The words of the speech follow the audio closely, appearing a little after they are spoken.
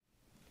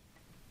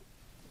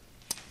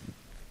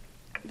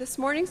This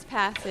morning's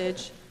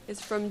passage is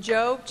from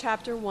Job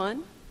chapter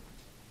 1,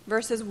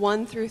 verses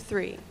 1 through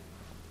 3.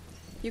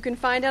 You can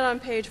find it on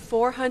page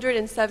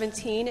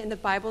 417 in the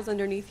Bibles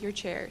underneath your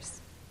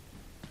chairs.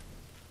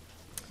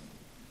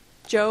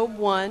 Job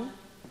 1,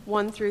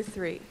 1 through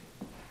 3.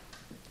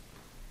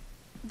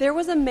 There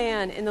was a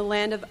man in the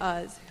land of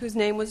Uz whose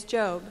name was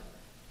Job,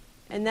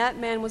 and that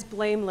man was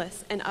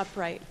blameless and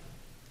upright,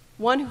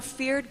 one who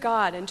feared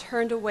God and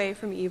turned away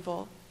from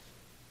evil.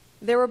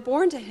 There were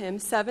born to him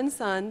 7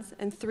 sons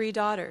and 3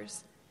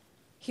 daughters.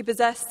 He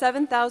possessed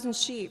 7,000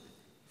 sheep,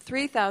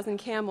 3,000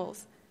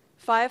 camels,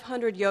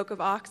 500 yoke of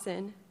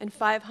oxen, and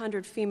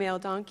 500 female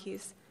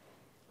donkeys,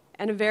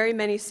 and very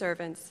many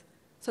servants,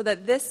 so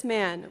that this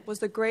man was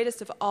the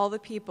greatest of all the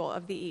people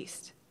of the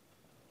East.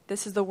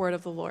 This is the word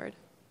of the Lord.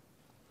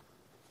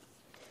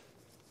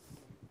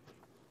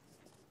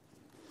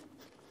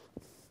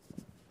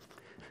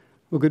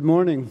 Well, good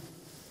morning.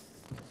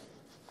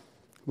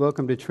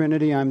 Welcome to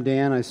Trinity. I'm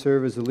Dan. I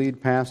serve as the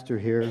lead pastor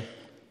here.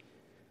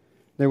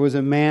 There was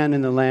a man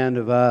in the land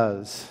of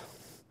Uz.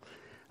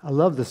 I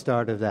love the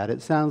start of that.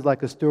 It sounds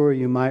like a story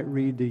you might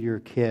read to your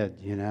kid,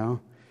 you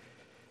know.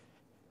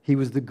 He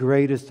was the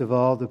greatest of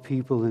all the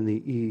people in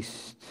the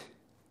East.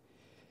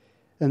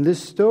 And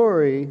this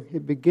story,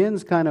 it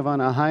begins kind of on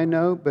a high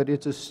note, but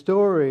it's a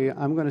story,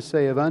 I'm going to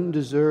say, of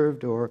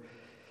undeserved or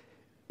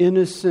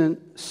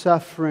innocent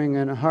suffering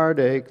and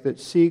heartache that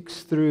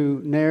seeks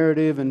through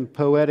narrative and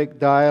poetic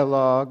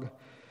dialogue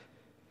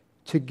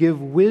to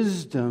give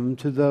wisdom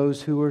to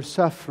those who are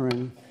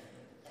suffering.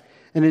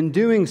 And in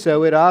doing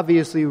so, it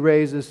obviously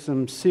raises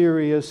some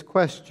serious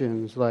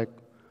questions like,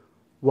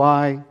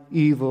 why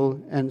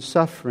evil and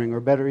suffering?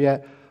 Or better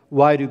yet,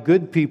 why do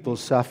good people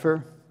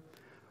suffer?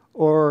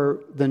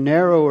 Or the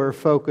narrower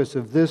focus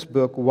of this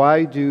book,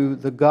 why do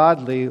the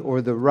godly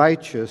or the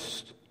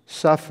righteous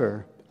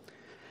suffer?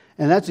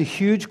 And that's a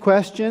huge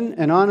question,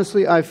 and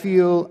honestly, I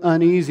feel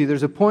uneasy.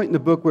 There's a point in the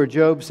book where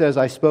Job says,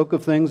 I spoke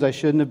of things I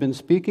shouldn't have been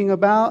speaking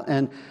about,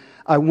 and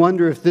I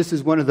wonder if this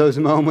is one of those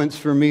moments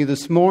for me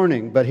this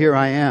morning, but here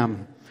I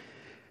am.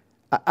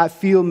 I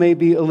feel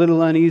maybe a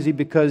little uneasy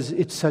because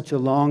it's such a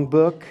long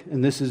book,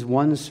 and this is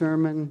one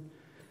sermon.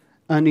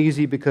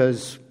 Uneasy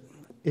because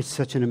it's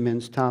such an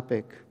immense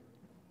topic.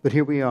 But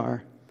here we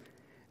are,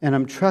 and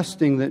I'm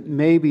trusting that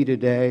maybe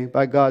today,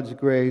 by God's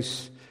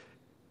grace,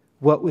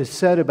 what was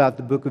said about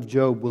the book of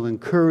Job will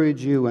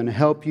encourage you and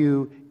help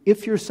you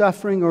if you're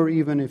suffering or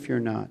even if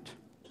you're not.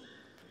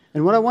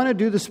 And what I want to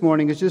do this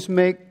morning is just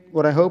make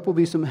what I hope will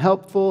be some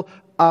helpful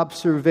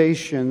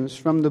observations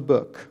from the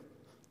book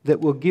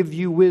that will give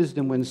you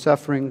wisdom when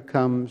suffering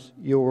comes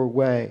your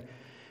way.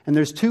 And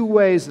there's 2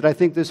 ways that I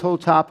think this whole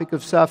topic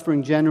of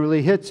suffering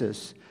generally hits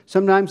us.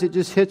 Sometimes it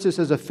just hits us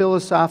as a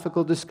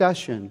philosophical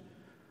discussion.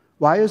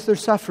 Why is there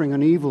suffering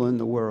and evil in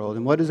the world?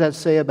 And what does that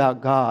say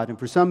about God? And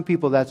for some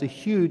people, that's a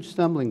huge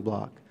stumbling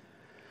block.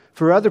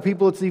 For other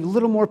people, it's a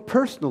little more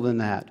personal than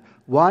that.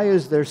 Why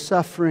is there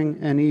suffering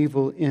and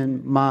evil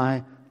in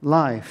my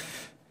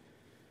life?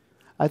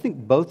 I think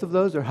both of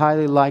those are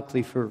highly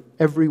likely for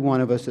every one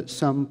of us at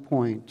some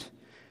point.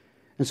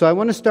 And so I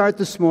want to start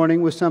this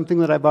morning with something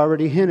that I've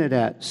already hinted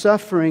at.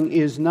 Suffering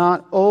is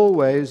not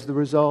always the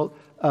result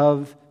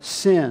of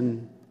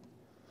sin.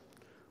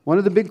 One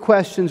of the big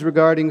questions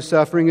regarding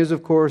suffering is,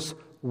 of course,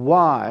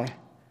 why?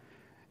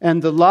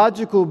 And the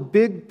logical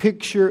big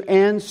picture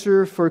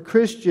answer for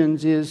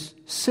Christians is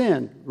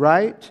sin,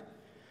 right?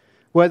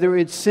 Whether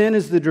it's sin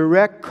as the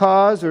direct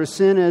cause or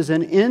sin as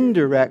an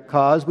indirect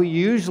cause, we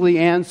usually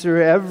answer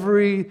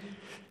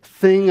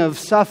everything of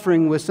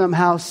suffering with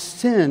somehow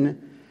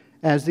sin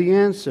as the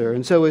answer.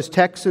 And so as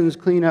Texans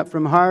clean up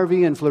from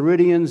Harvey and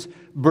Floridians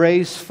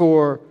brace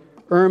for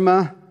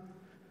Irma,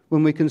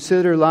 when we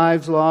consider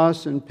lives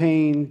lost and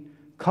pain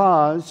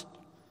caused,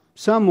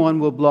 someone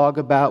will blog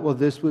about, well,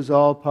 this was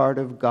all part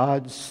of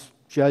God's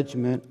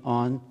judgment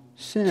on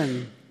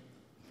sin.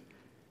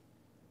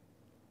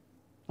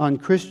 On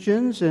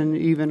Christians and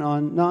even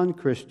on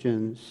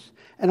non-Christians.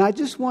 And I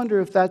just wonder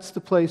if that's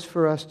the place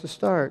for us to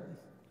start.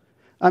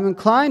 I'm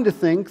inclined to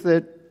think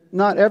that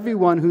not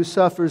everyone who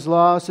suffers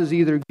loss is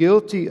either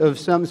guilty of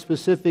some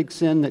specific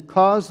sin that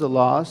caused the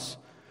loss,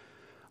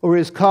 or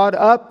is caught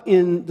up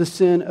in the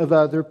sin of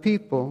other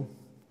people.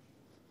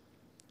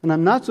 And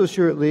I'm not so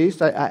sure, at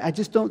least, I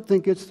just don't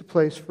think it's the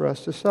place for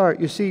us to start.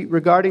 You see,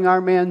 regarding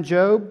our man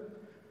Job,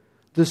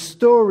 the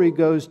story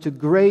goes to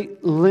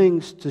great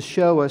lengths to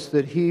show us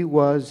that he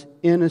was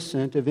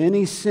innocent of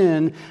any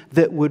sin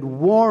that would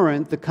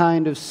warrant the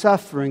kind of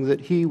suffering that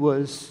he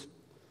was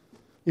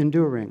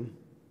enduring.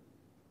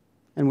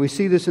 And we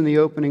see this in the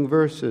opening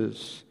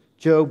verses.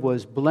 Job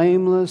was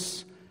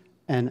blameless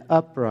and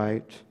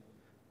upright,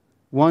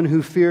 one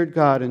who feared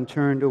God and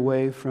turned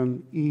away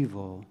from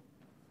evil.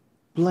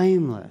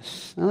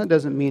 Blameless. Now, that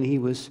doesn't mean he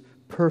was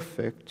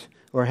perfect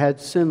or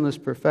had sinless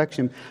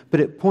perfection, but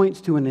it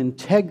points to an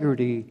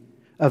integrity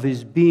of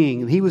his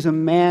being. He was a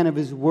man of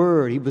his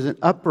word. He was an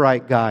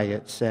upright guy,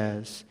 it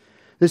says.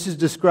 This is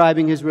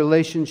describing his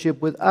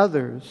relationship with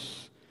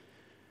others.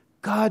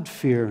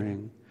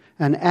 God-fearing.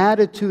 an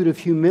attitude of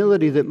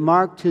humility that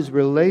marked his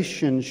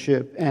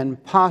relationship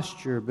and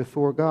posture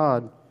before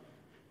God.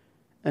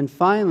 And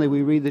finally,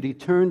 we read that he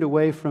turned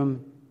away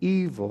from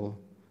evil,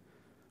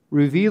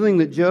 revealing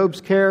that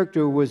Job's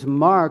character was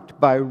marked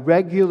by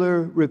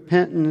regular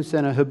repentance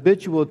and a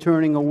habitual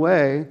turning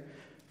away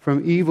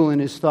from evil in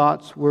his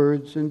thoughts,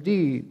 words, and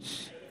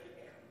deeds.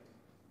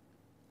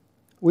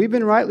 We've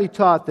been rightly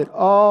taught that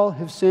all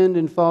have sinned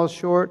and fall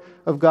short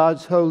of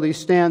God's holy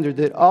standard,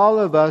 that all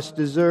of us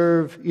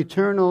deserve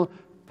eternal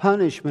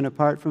punishment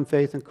apart from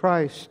faith in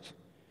Christ.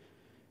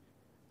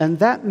 And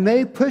that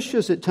may push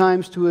us at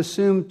times to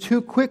assume too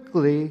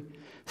quickly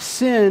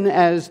sin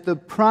as the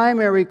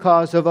primary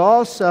cause of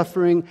all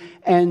suffering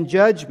and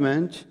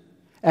judgment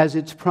as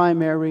its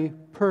primary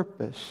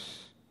purpose.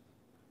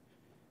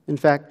 In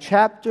fact,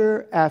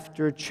 chapter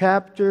after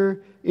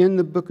chapter in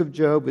the book of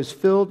Job is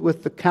filled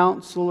with the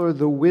counsel or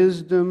the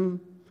wisdom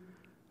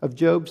of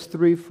Job's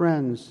three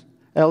friends,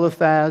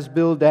 Eliphaz,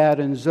 Bildad,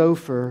 and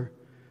Zophar,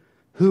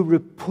 who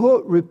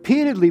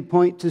repeatedly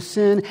point to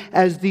sin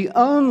as the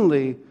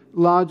only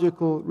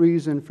logical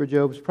reason for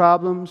Job's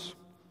problems.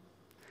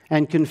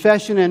 And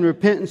confession and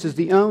repentance is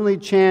the only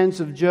chance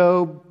that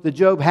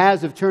Job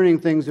has of turning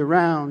things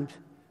around.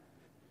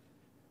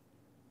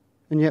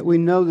 And yet we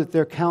know that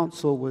their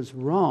counsel was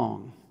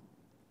wrong.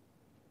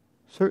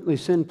 Certainly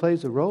sin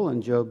plays a role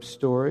in Job's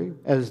story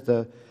as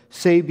the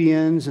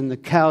Sabeans and the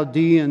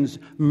Chaldeans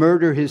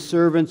murder his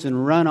servants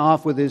and run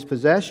off with his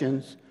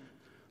possessions.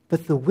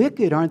 But the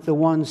wicked aren't the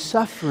ones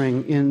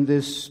suffering in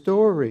this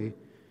story.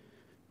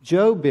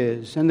 Job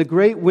is. And the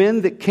great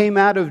wind that came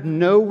out of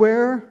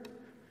nowhere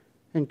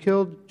and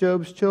killed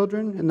Job's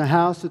children in the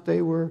house that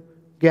they were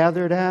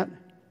gathered at,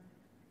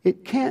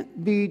 it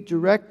can't be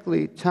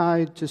directly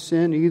tied to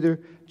sin,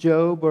 either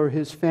Job or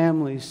his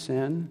family's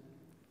sin.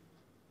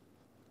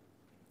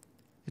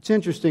 It's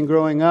interesting,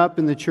 growing up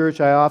in the church,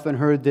 I often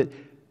heard that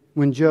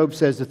when Job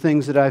says, the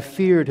things that I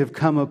feared have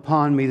come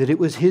upon me, that it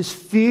was his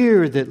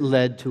fear that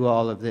led to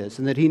all of this,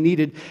 and that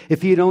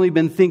if he had only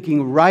been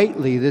thinking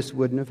rightly, this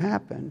wouldn't have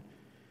happened.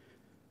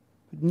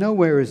 But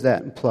nowhere is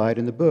that implied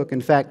in the book. In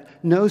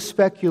fact, no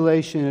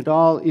speculation at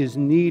all is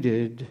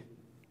needed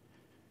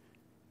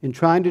in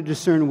trying to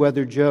discern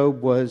whether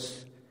Job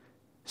was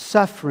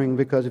suffering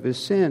because of his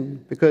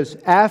sin. Because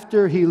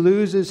after he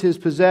loses his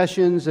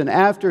possessions and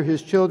after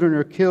his children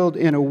are killed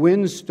in a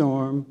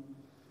windstorm,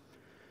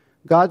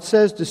 God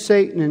says to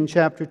Satan in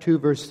chapter 2,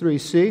 verse 3,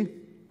 see,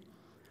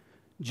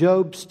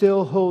 Job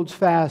still holds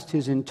fast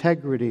his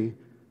integrity,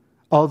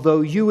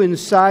 although you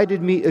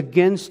incited me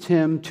against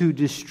him to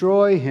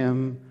destroy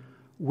him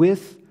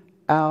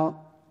without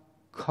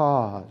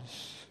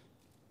cause.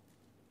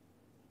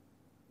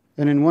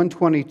 And in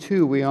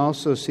 122, we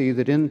also see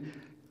that in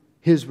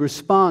his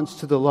response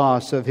to the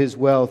loss of his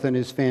wealth and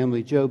his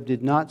family, Job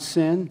did not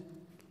sin.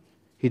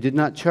 He did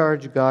not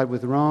charge God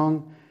with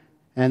wrong.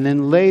 And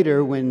then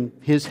later, when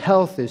his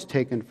health is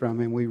taken from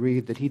him, we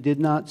read that he did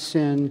not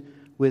sin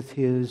with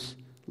his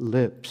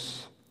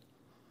lips.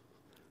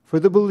 For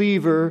the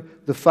believer,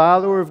 the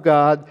follower of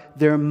God,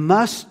 there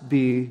must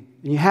be,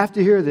 and you have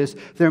to hear this,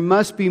 there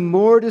must be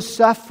more to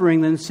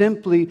suffering than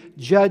simply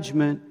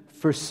judgment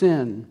for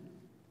sin.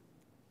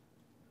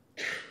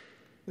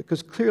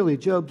 Because clearly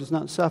Job does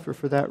not suffer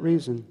for that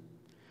reason.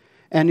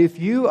 And if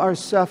you are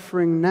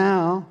suffering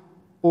now,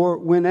 or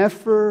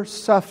whenever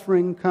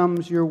suffering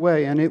comes your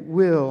way, and it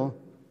will,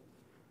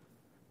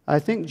 I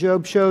think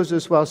Job shows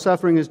us while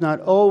suffering is not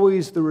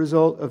always the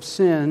result of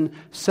sin,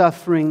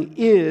 suffering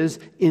is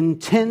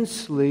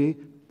intensely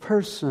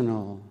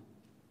personal.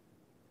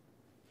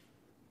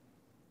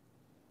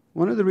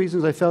 One of the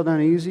reasons I felt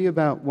uneasy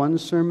about one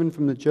sermon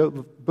from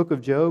the book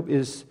of Job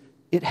is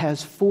it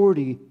has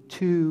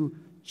 42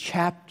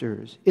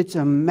 chapters. It's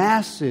a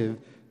massive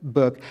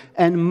book.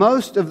 And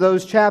most of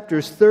those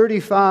chapters,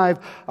 35,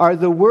 are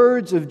the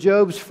words of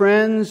Job's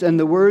friends and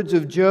the words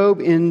of Job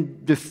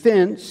in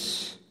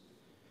defense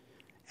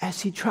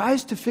as he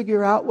tries to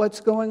figure out what's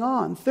going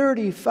on.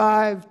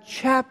 35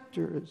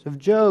 chapters of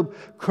Job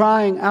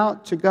crying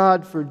out to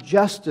God for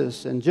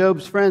justice, and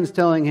Job's friends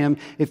telling him,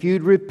 if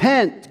you'd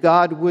repent,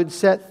 God would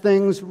set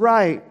things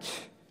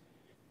right.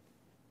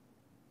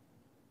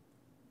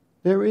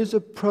 There is a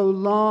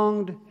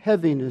prolonged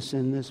heaviness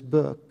in this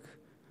book.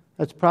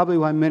 That's probably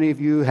why many of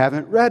you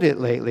haven't read it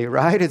lately,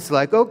 right? It's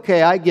like,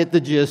 okay, I get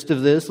the gist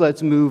of this.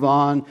 Let's move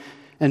on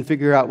and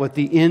figure out what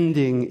the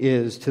ending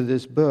is to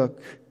this book.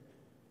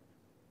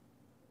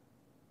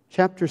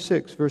 Chapter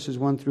 6, verses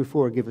 1 through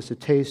 4 give us a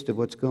taste of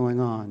what's going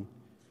on.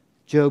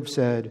 Job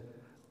said,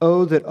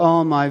 "Oh, that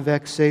all my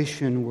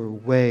vexation were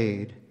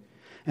weighed,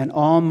 and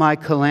all my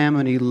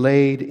calamity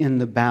laid in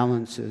the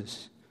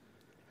balances.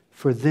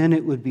 For then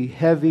it would be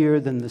heavier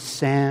than the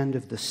sand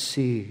of the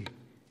sea."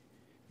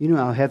 You know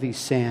how heavy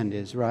sand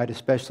is, right?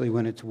 Especially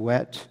when it's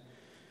wet.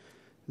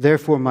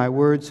 "Therefore my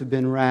words have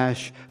been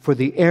rash, for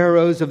the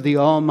arrows of the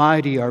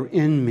Almighty are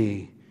in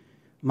me.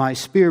 My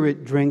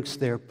spirit drinks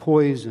their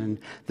poison.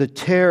 The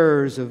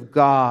terrors of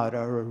God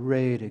are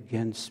arrayed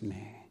against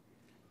me."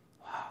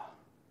 Wow.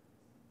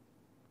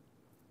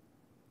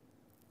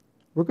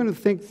 We're going to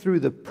think through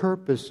the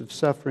purpose of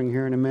suffering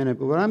here in a minute,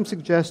 but what I'm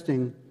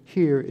suggesting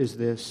here is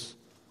this,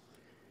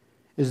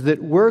 is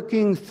that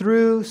working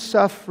through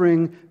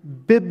suffering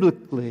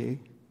biblically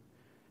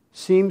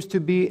seems to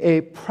be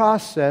a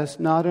process,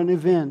 not an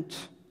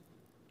event.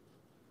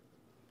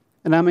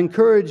 And I'm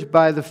encouraged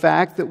by the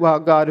fact that while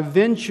God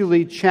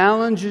eventually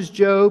challenges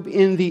Job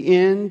in the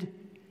end,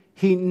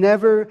 He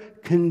never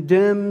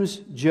condemns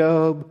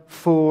Job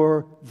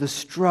for the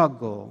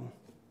struggle.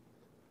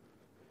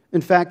 In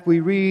fact, we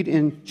read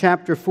in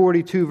chapter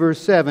 42, verse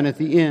 7, at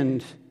the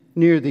end,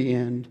 near the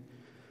end,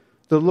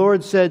 the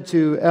Lord said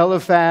to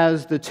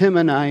Eliphaz the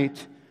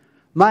Temanite,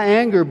 "My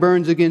anger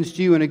burns against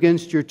you and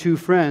against your two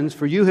friends,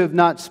 for you have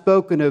not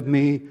spoken of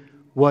me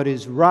what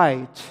is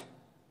right,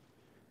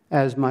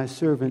 as my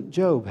servant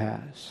Job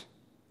has."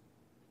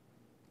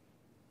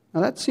 Now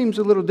that seems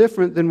a little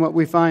different than what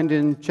we find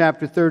in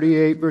chapter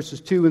 38,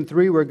 verses 2 and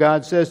 3, where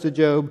God says to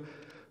Job,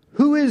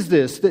 "Who is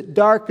this that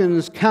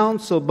darkens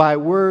counsel by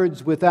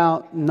words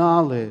without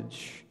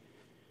knowledge?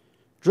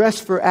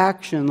 Dress for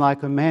action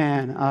like a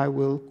man, I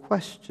will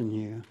question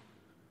you."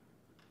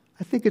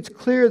 I think it's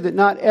clear that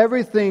not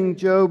everything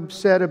Job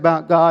said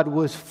about God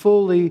was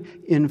fully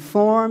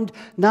informed.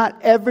 Not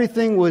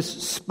everything was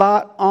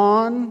spot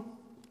on.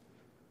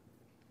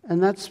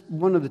 And that's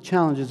one of the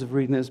challenges of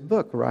reading this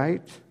book,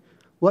 right?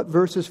 What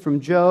verses from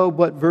Job,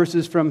 what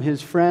verses from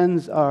his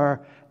friends are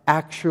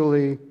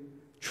actually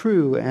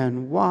true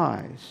and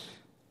wise?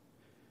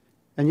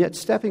 And yet,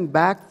 stepping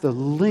back, the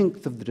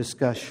length of the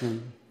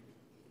discussion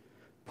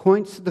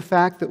points to the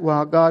fact that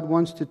while God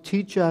wants to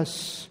teach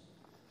us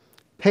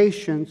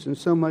patience and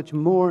so much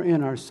more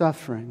in our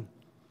suffering,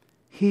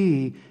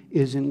 He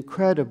is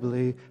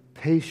incredibly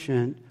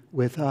patient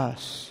with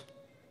us.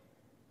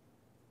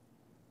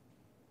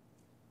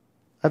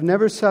 I've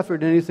never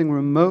suffered anything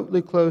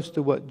remotely close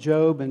to what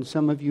Job and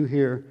some of you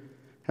here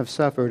have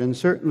suffered. And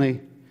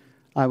certainly,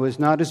 I was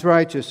not as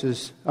righteous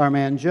as our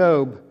man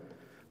Job.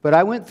 But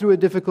I went through a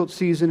difficult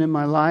season in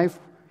my life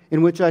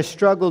in which I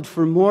struggled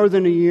for more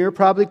than a year,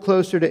 probably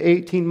closer to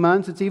 18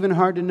 months. It's even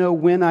hard to know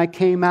when I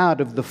came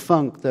out of the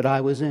funk that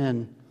I was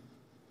in.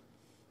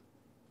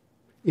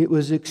 It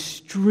was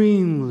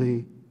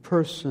extremely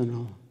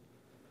personal.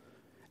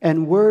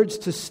 And words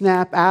to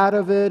snap out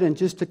of it and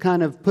just to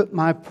kind of put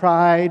my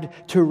pride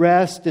to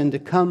rest and to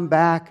come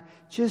back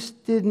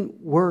just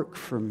didn't work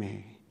for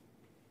me.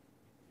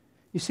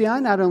 You see, I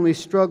not only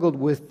struggled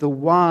with the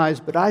whys,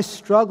 but I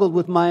struggled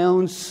with my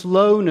own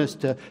slowness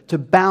to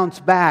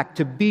bounce back,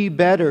 to be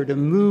better, to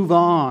move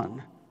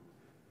on.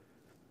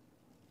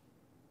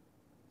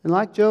 And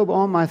like Job,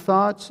 all my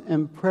thoughts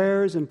and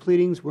prayers and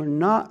pleadings were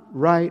not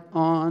right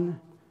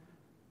on,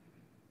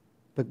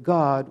 but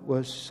God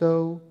was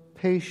so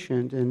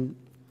patient. And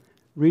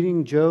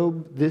reading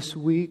Job this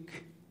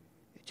week,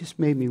 it just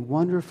made me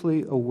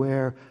wonderfully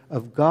aware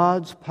of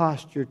God's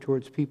posture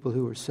towards people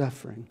who are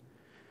suffering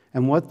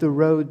and what the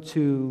road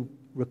to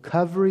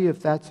recovery, if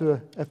that's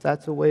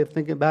a way of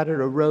thinking about it,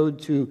 a road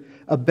to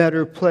a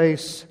better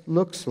place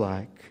looks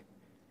like.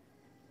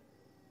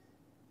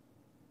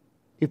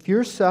 If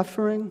you're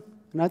suffering,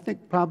 and I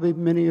think probably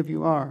many of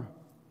you are,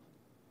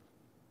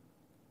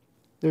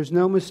 there's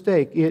no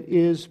mistake, it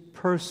is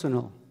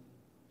personal.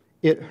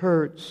 It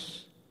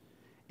hurts.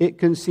 It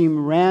can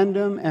seem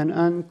random and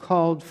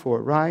uncalled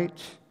for, right?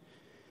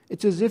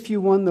 It's as if you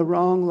won the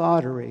wrong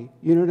lottery.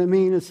 You know what I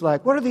mean? It's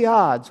like, what are the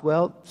odds?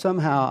 Well,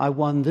 somehow I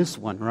won this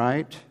one,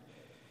 right?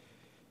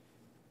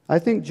 I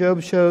think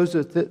Job shows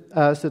us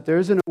that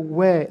there's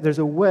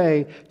a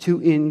way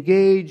to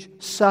engage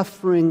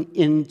suffering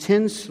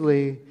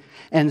intensely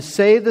and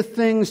say the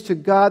things to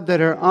God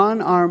that are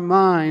on our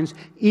minds,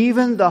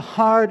 even the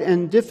hard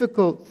and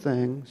difficult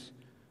things,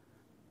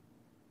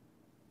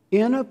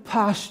 in a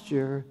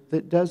posture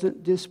that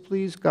doesn't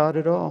displease God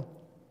at all.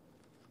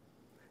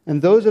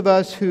 And those of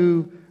us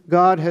who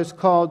God has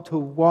called to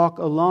walk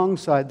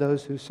alongside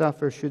those who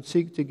suffer should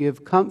seek to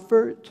give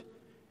comfort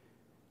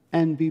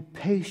and be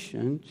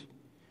patient,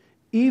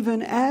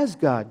 even as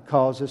God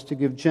calls us to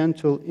give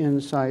gentle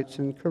insights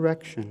and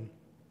correction.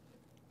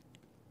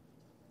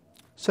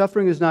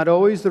 Suffering is not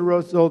always the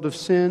result of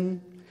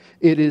sin.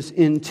 It is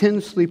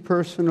intensely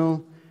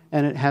personal,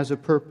 and it has a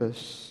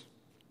purpose.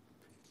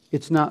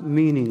 It's not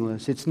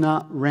meaningless. It's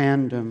not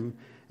random.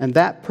 And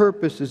that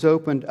purpose is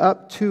opened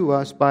up to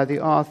us by the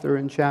author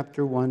in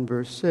chapter 1,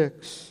 verse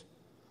 6.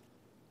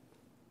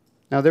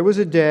 Now there was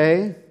a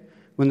day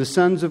when the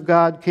sons of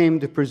God came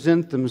to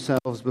present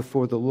themselves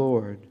before the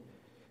Lord,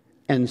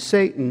 and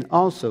Satan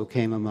also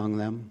came among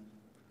them.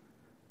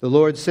 The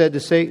Lord said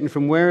to Satan,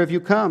 "From where have you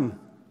come?"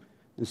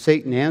 And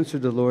Satan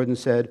answered the Lord and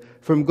said,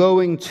 "From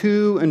going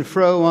to and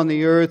fro on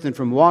the earth and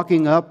from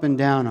walking up and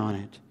down on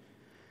it."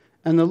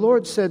 And the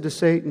Lord said to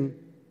Satan,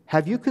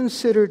 "Have you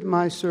considered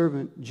my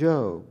servant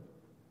Job,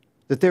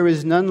 that there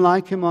is none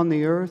like him on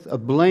the earth, a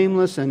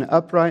blameless and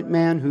upright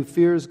man who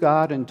fears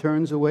God and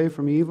turns away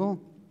from evil?"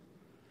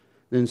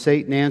 Then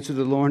Satan answered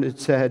the Lord and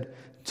said,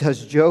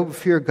 "Does Job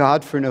fear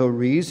God for no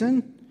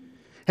reason?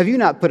 Have you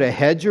not put a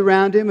hedge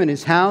around him and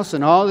his house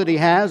and all that he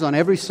has on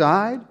every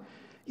side?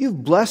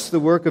 You've blessed the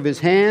work of his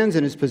hands,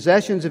 and his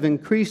possessions have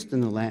increased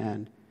in the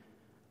land.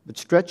 But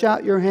stretch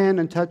out your hand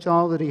and touch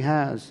all that he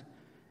has,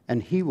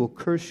 and he will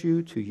curse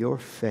you to your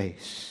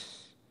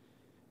face."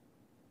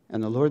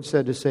 And the Lord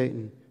said to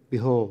Satan,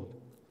 "Behold,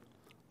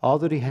 all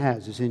that he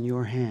has is in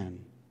your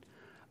hand.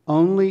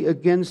 Only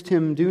against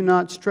him do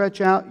not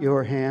stretch out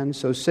your hand."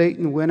 So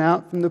Satan went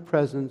out from the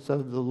presence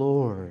of the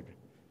Lord.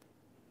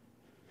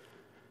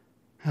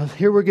 Now,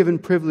 here we're given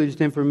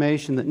privileged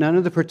information that none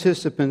of the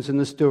participants in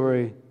the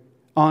story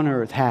on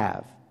earth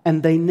have,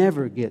 and they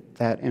never get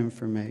that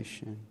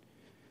information.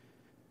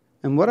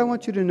 And what I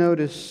want you to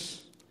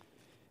notice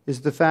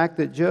is the fact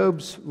that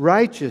Job's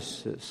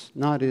righteousness,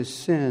 not his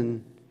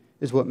sin,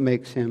 is what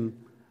makes him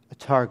a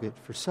target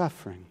for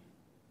suffering.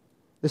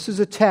 This is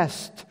a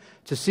test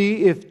to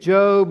see if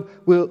Job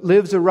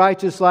lives a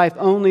righteous life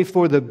only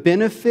for the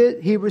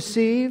benefit he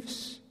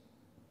receives,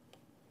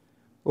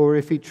 or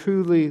if he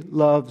truly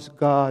loves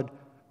God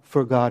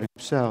for God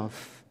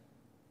himself.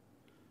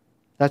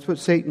 That's what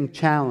Satan's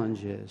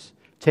challenge is.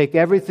 Take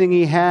everything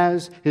he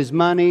has, his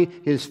money,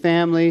 his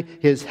family,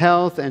 his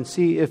health, and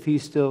see if he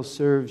still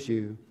serves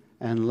you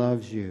and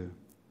loves you.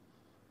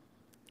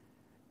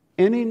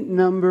 Any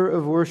number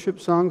of worship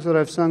songs that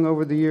I've sung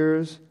over the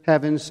years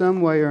have in some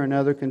way or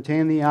another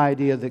contained the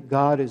idea that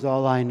God is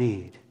all I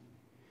need,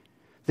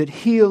 that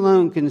he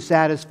alone can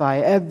satisfy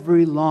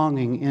every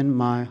longing in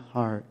my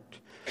heart,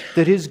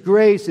 that his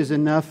grace is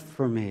enough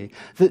for me,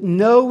 that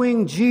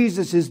knowing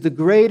Jesus is the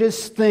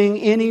greatest thing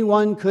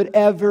anyone could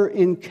ever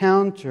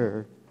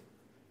encounter.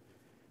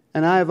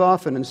 And I have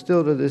often, and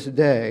still to this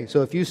day,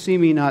 so if you see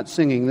me not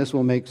singing, this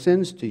will make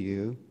sense to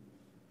you.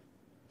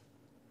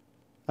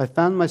 I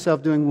found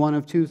myself doing one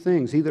of two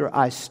things. Either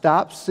I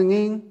stop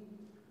singing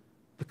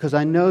because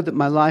I know that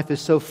my life is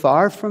so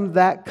far from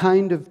that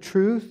kind of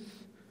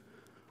truth,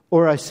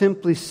 or I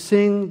simply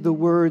sing the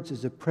words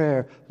as a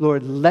prayer.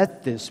 Lord,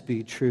 let this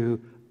be true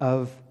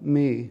of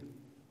me.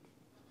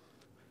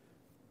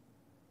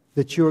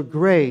 That your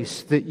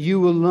grace, that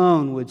you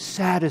alone would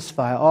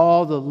satisfy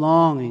all the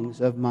longings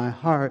of my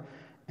heart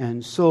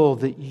and soul,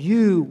 that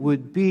you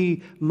would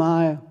be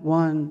my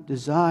one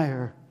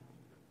desire.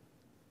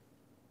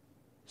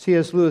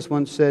 C.S. Lewis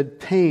once said,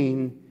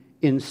 "Pain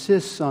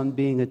insists on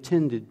being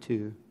attended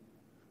to.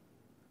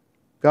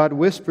 God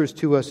whispers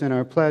to us in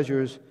our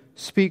pleasures,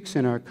 speaks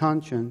in our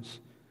conscience,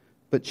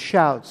 but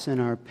shouts in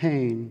our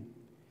pain.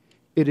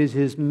 It is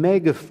his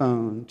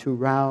megaphone to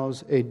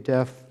rouse a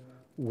deaf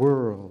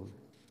world."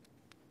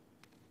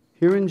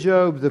 Here in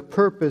Job, the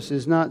purpose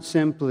is not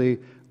simply,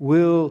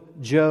 will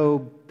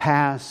Job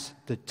pass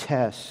the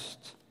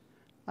test?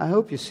 I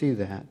hope you see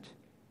that.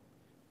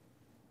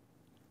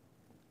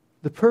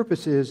 The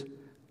purpose is,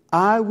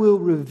 I will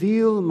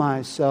reveal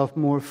myself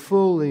more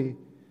fully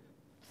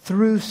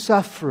through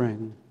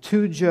suffering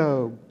to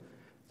Job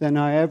than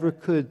I ever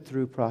could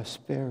through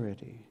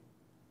prosperity.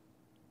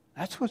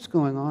 That's what's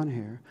going on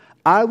here.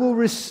 I will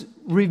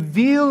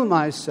reveal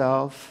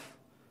myself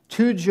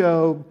to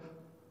Job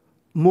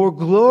more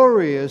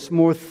glorious,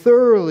 more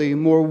thoroughly,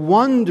 more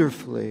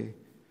wonderfully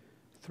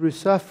through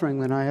suffering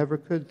than I ever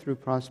could through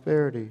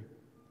prosperity.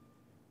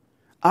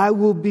 I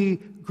will be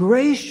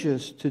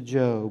gracious to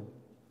Job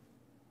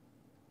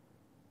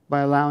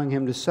by allowing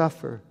him to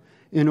suffer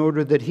in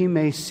order that he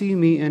may see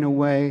me in a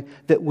way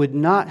that would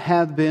not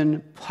have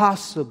been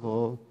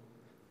possible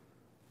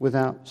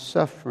without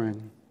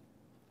suffering.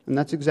 And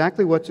that's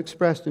exactly what's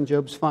expressed in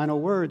Job's final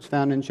words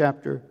found in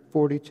chapter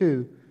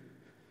 42.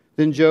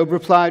 Then Job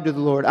replied to the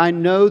Lord, "I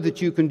know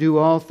that you can do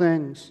all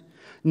things.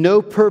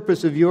 No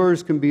purpose of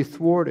yours can be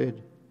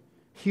thwarted.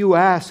 You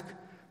ask,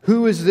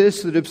 who is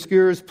this that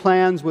obscures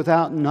plans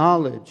without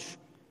knowledge?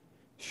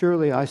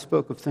 Surely I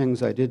spoke of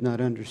things I did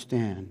not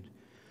understand,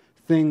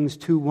 things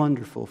too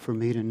wonderful for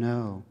me to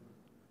know.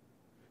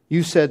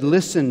 You said,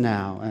 listen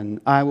now, and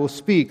I will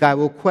speak. I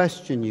will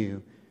question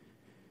you,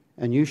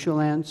 and you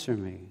shall answer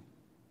me."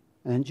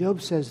 And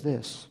Job says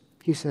this.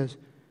 He says,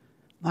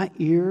 "My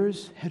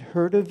ears had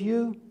heard of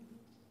you,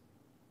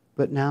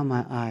 but now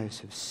my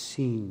eyes have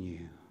seen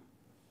you."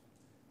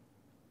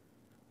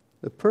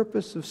 The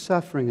purpose of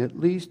suffering, at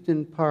least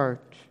in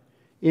part,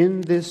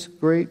 in this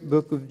great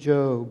book of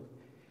Job,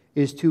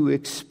 is to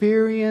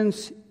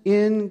experience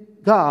in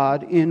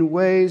God in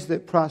ways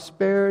that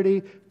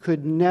prosperity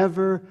could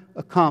never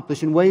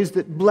accomplish, in ways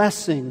that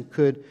blessing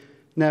could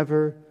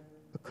never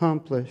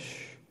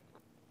accomplish.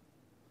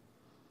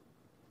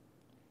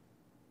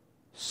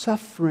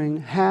 Suffering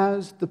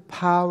has the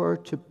power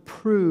to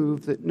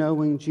prove that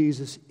knowing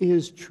Jesus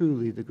is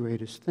truly the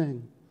greatest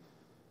thing.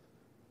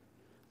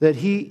 That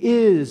he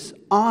is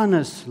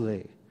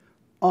honestly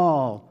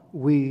all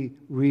we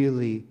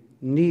really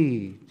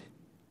need.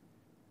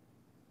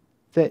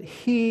 That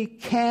he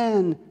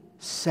can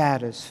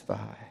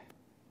satisfy.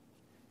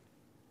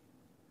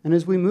 And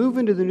as we move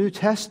into the New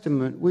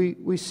Testament,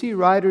 we see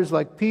writers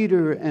like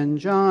Peter and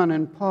John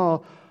and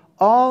Paul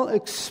all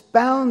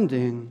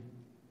expounding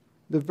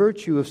the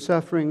virtue of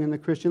suffering in the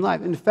Christian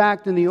life. In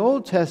fact, in the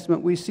Old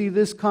Testament, we see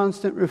this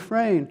constant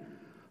refrain.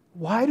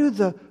 Why do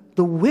the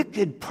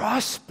wicked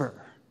prosper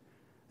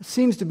It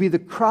seems to be the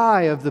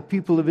cry of the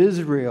people of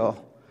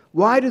Israel.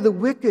 Why do the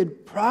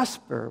wicked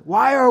prosper?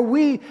 Why are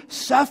we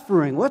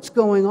suffering? What's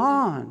going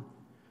on?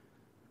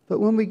 But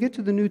when we get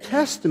to the New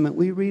Testament,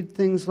 we read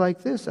things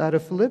like this out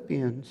of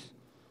Philippians.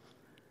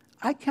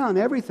 I count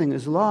everything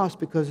as lost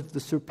because of the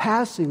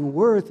surpassing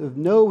worth of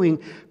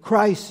knowing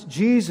Christ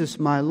Jesus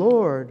my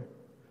Lord.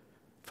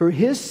 For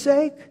His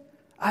sake,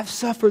 I've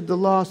suffered the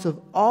loss of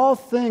all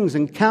things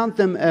and count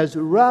them as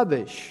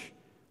rubbish.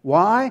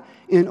 Why?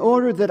 In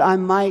order that I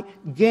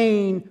might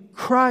gain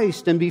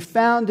Christ and be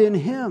found in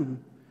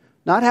Him,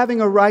 not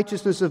having a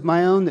righteousness of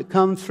my own that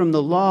comes from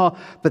the law,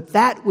 but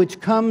that which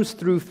comes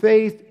through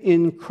faith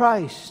in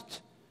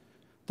Christ,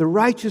 the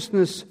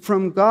righteousness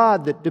from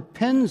God that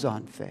depends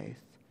on faith,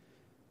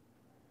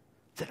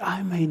 that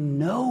I may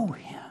know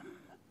Him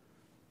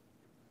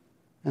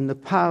and the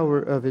power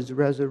of His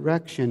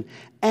resurrection,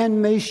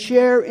 and may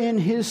share in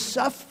His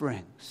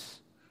sufferings,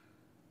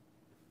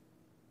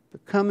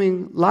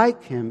 becoming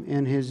like Him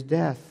in His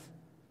death,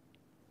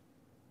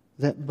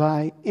 that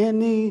by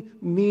any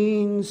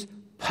means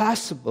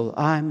possible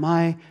I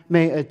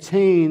may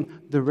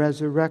attain the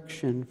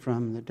resurrection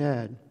from the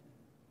dead.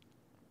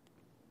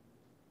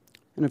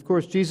 And of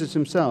course, Jesus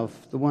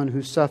Himself, the one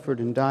who suffered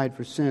and died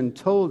for sin,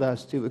 told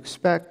us to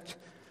expect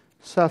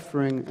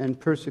suffering and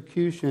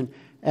persecution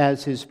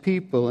as His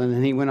people. And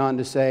then He went on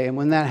to say, and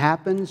when that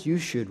happens, you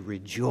should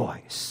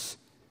rejoice.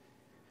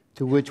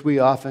 To which we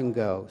often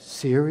go,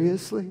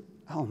 seriously?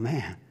 Oh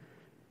man.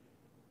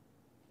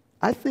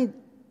 I think,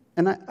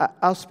 and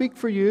I'll speak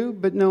for you,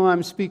 but no,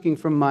 I'm speaking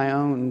from my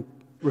own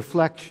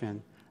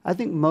reflection. I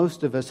think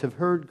most of us have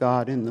heard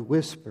God in the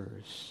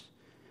whispers,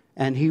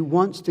 and He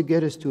wants to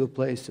get us to a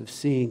place of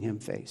seeing Him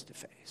face to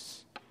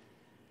face.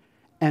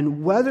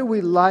 And whether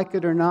we like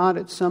it or not,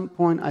 at some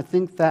point, I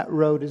think that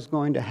road is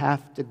going to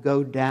have to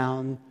go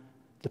down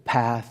the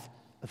path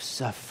of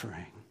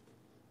suffering.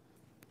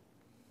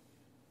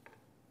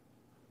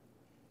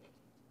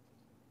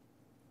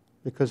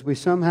 Because we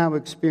somehow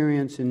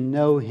experience and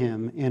know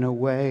Him in a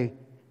way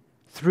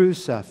through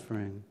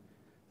suffering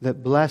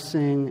that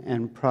blessing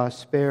and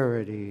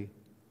prosperity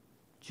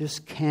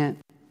just can't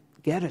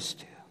get us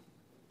to.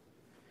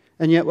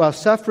 And yet, while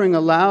suffering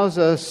allows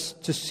us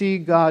to see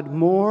God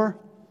more,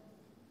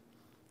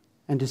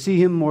 and to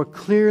see Him more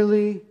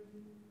clearly,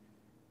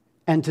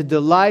 and to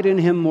delight in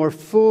Him more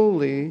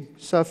fully,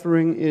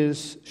 suffering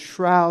is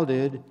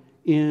shrouded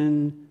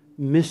in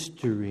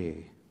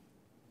mystery.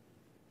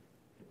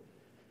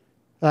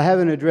 I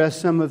haven't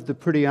addressed some of the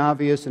pretty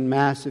obvious and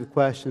massive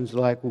questions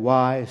like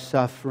why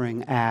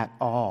suffering at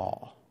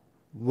all?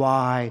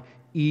 Why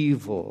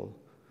evil?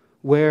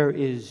 Where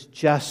is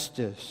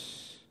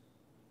justice?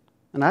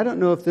 And I don't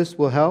know if this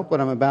will help what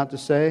I'm about to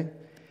say,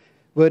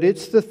 but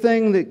it's the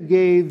thing that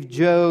gave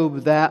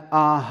Job that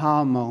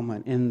aha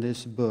moment in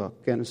this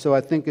book. And so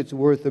I think it's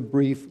worth a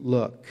brief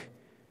look.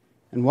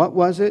 And what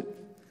was it?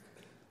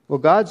 Well,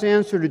 God's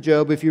answer to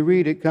Job, if you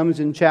read it, comes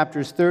in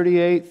chapters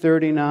 38,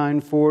 39,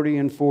 40,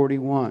 and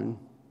 41.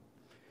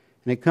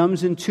 And it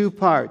comes in two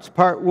parts.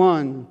 Part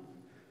 1,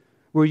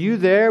 were you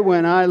there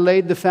when I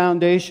laid the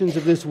foundations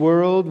of this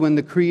world, when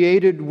the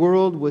created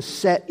world was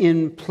set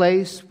in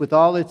place with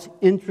all its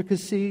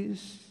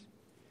intricacies?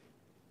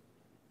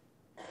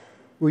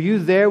 Were you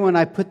there when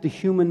I put the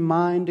human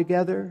mind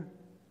together?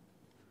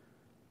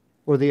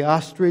 Or the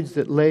ostrich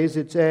that lays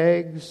its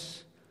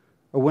eggs?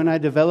 Or when I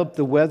developed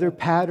the weather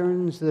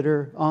patterns that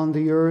are on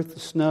the earth, the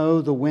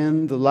snow, the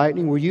wind, the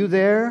lightning? Were you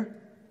there?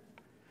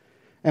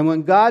 And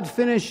when God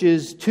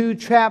finishes 2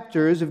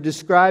 chapters of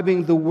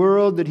describing the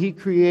world that He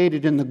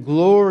created and the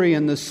glory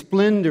and the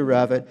splendor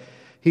of it,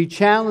 He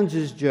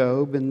challenges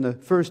Job in the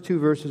first 2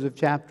 verses of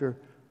chapter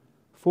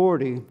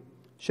 40.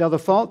 Shall the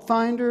fault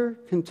finder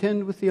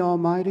contend with the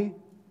Almighty?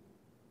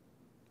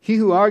 He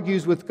who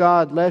argues with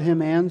God, let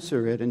him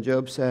answer it. And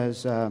Job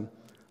says,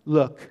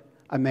 look,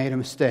 I made a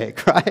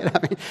mistake, right?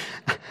 I mean,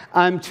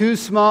 I'm too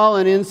small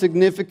and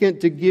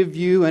insignificant to give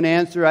you an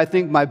answer. I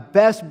think my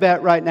best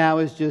bet right now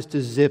is just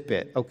to zip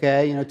it,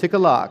 okay? Tick a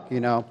lock,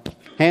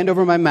 hand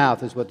over my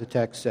mouth is what the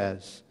text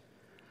says.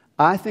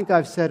 I think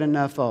I've said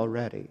enough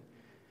already.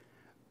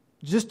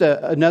 Just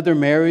another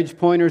marriage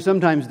pointer.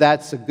 Sometimes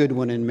that's a good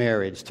one in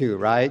marriage too,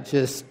 right?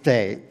 Just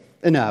stay.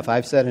 Enough.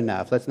 I've said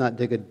enough. Let's not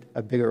dig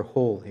a bigger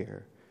hole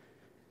here.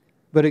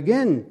 But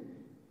again,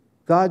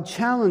 God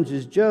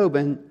challenges Job,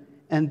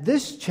 and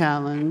this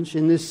challenge,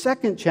 in this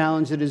second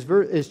challenge that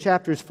is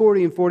chapters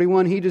 40 and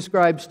 41, He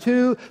describes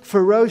 2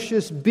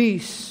 ferocious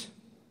beasts,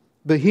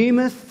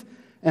 Behemoth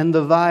and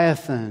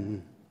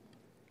Leviathan.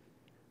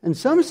 And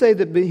some say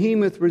that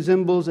Behemoth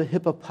resembles a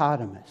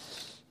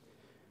hippopotamus,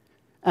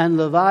 and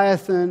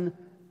Leviathan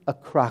a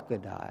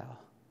crocodile.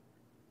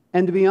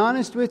 And to be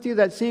honest with you,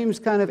 that seems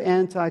kind of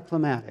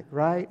anticlimactic,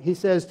 right? He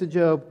says to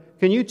Job,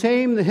 can you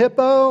tame the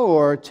hippo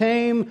or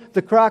tame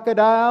the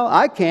crocodile?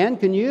 I can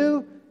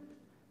you?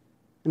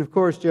 And of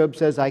course, Job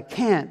says, I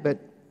can't, but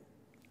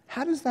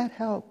how does that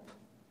help?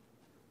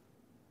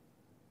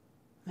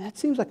 That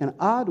seems like an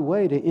odd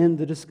way to end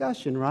the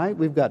discussion, right?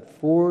 We've got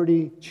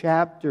 40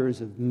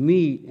 chapters of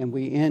meat, and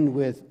we end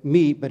with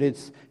meat, but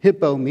it's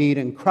hippo meat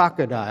and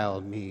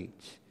crocodile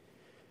meat.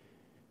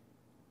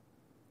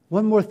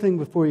 One more thing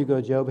before you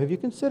go, Job. Have you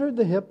considered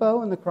the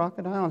hippo and the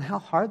crocodile and how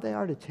hard they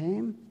are to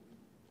tame?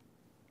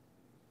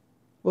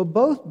 Well,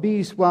 both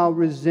beasts, while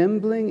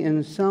resembling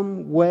in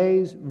some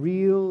ways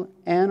real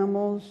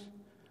animals,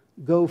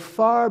 go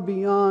far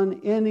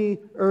beyond any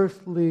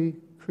earthly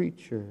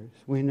creatures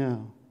we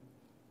know.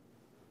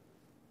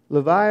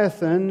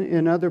 Leviathan,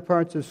 in other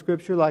parts of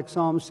Scripture, like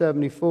Psalm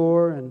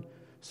 74 and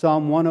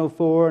Psalm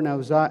 104 and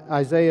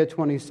Isaiah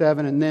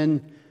 27, and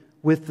then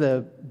with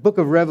the book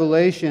of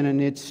Revelation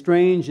and its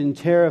strange and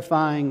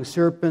terrifying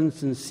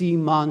serpents and sea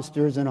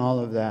monsters and all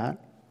of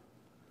that,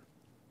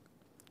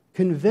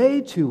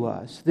 convey to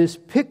us this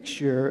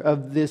picture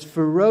of this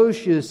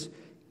ferocious,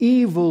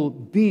 evil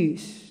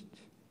beast.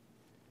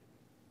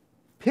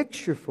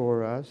 Picture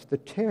for us the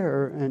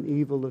terror and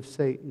evil of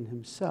Satan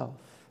himself.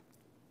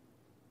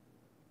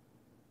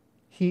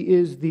 He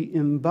is the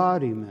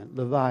embodiment,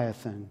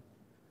 Leviathan,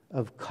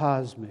 of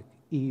cosmic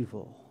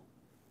evil.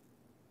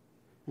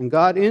 And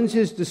God ends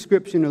his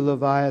description of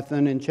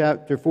Leviathan in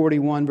chapter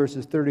 41,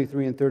 verses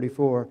 33 and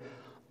 34.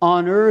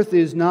 On earth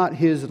is not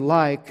his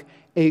like,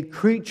 a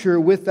creature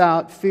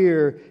without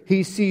fear.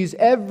 He sees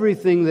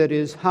everything that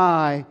is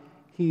high.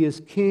 He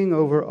is king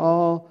over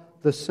all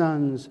the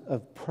sons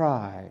of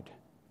pride.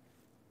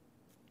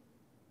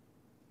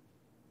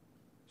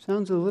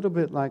 Sounds a little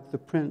bit like the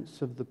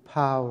prince of the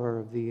power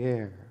of the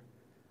air,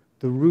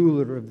 the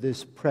ruler of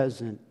this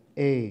present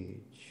age.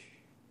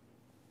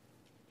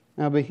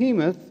 Now,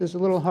 Behemoth is a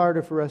little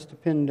harder for us to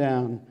pin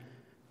down,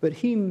 but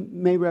he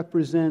may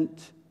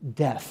represent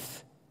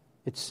death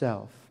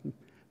itself.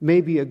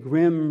 Maybe a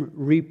grim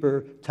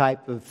reaper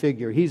type of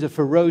figure. He's a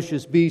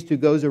ferocious beast who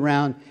goes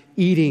around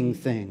eating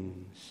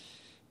things.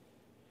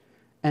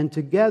 And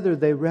together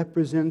they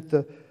represent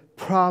the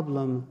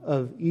problem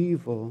of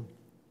evil.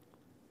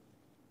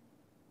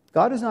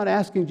 God is not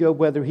asking Job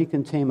whether he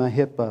can tame a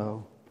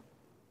hippo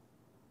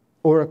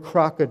or a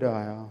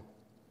crocodile.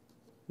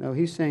 No,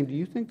 he's saying, do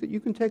you think that you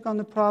can take on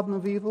the problem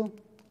of evil?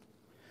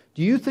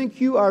 Do you think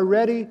you are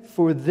ready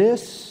for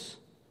this?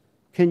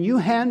 Can you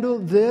handle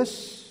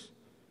this?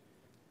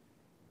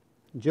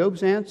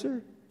 Job's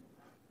answer,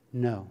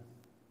 no,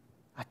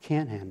 I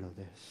can't handle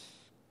this.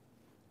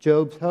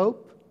 Job's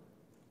hope,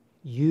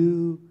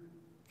 you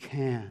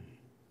can.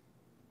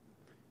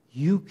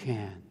 You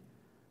can.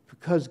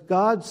 Because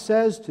God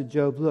says to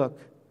Job, look,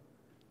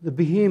 the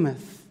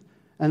behemoth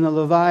and the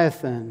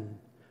leviathan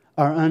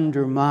are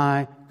under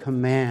my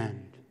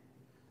command.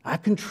 I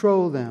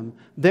control them.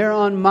 They're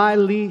on my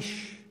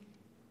leash.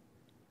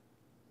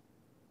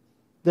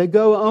 They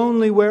go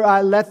only where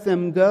I let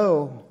them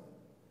go.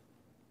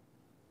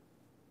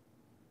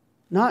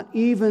 Not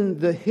even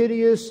the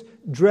hideous,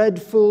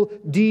 dreadful,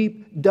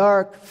 deep,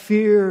 dark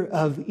fear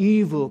of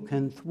evil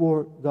can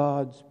thwart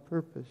God's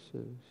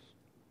purposes.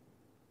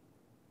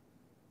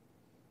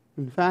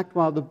 In fact,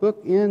 while the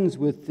book ends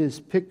with this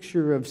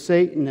picture of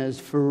Satan as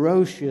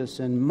ferocious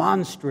and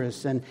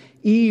monstrous and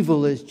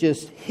evil as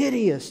just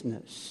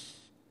hideousness,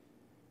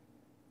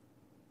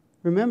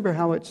 remember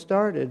how it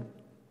started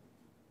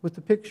with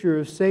the picture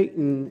of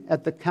Satan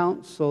at the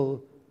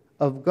council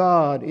of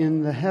God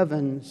in the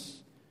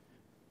heavens.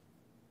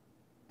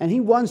 And he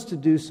wants to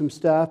do some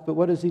stuff, but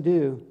what does he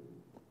do?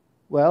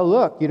 Well,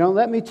 look, you don't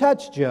let me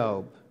touch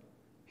Job.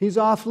 He's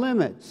off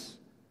limits.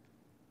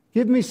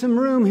 Give me some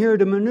room here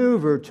to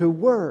maneuver, to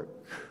work.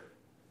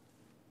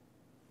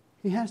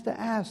 He has to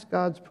ask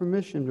God's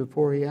permission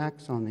before he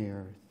acts on the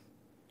earth.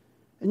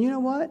 And you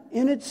know what?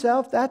 In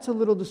itself, that's a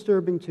little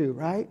disturbing too,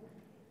 right?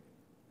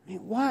 I mean,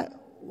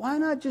 why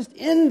not just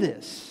end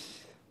this?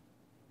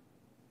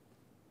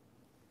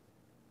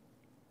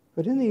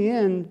 But in the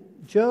end,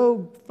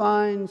 Job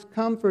finds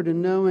comfort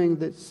in knowing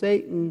that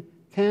Satan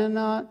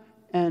cannot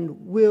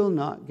and will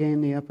not gain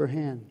the upper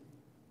hand.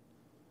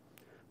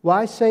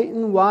 Why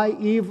Satan? Why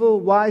evil?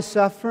 Why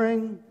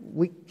suffering?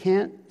 We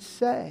can't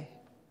say.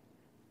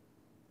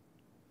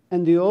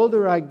 And the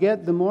older I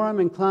get, the more I'm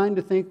inclined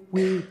to think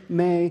we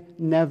may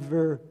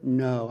never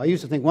know. I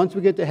used to think once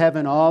we get to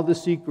heaven, all the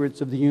secrets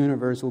of the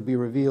universe will be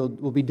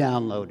revealed, will be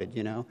downloaded,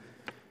 you know.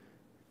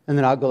 And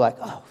then I'll go like,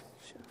 oh,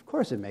 of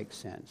course it makes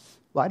sense.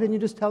 Why didn't you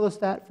just tell us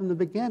that from the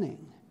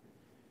beginning?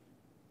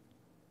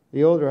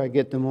 The older I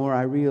get, the more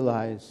I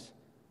realize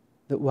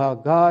that while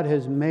God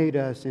has made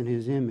us in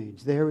His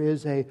image, there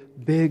is a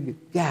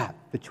big gap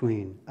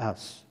between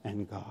us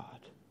and God.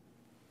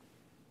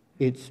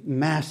 It's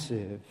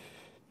massive.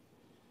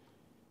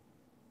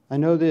 I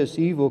know this,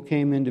 evil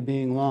came into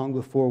being long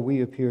before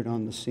we appeared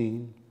on the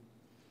scene.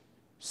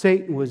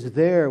 Satan was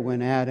there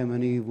when Adam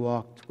and Eve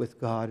walked with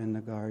God in the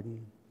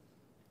garden.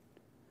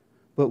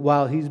 But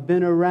while he's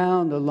been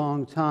around a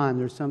long time,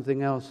 there's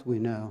something else we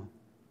know.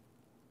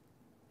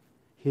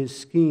 His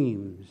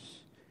schemes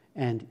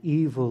and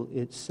evil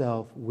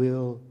itself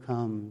will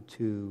come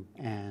to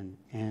an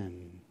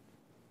end.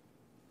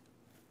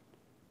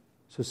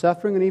 So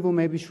suffering and evil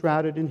may be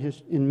shrouded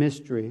in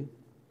mystery,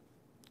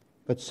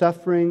 but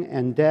suffering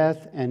and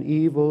death and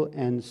evil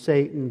and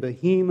Satan,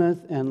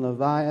 behemoth and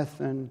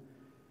Leviathan,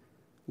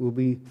 will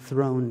be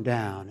thrown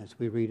down, as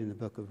we read in the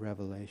book of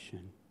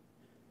Revelation.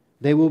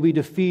 They will be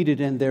defeated,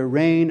 and their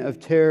reign of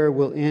terror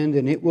will end,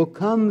 and it will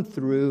come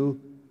through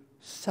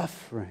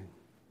suffering.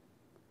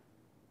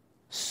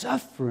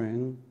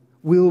 Suffering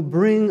will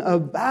bring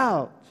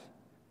about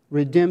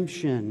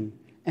redemption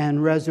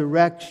and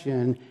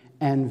resurrection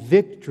and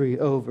victory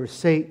over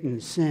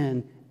Satan,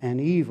 sin, and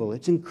evil.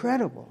 It's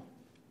incredible.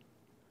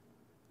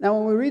 Now,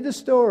 when we read the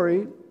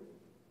story,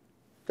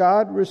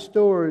 God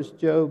restores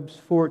Job's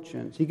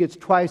fortunes. He gets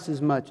twice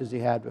as much as he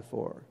had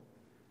before.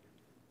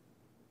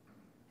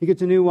 He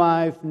gets a new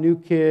wife, new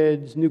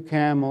kids, new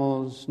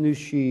camels, new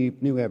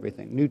sheep, new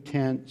everything, new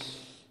tents,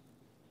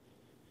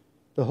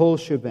 the whole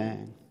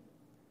shebang.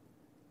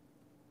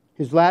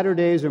 His latter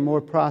days are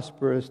more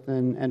prosperous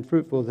and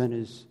fruitful than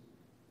his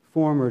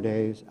former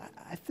days.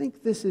 I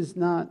think this is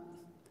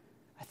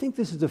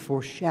a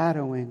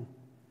foreshadowing,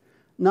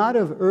 not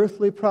of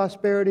earthly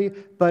prosperity,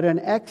 but an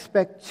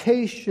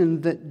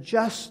expectation that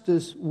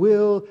justice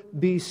will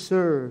be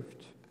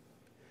served,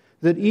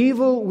 that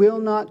evil will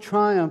not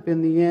triumph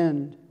in the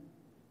end.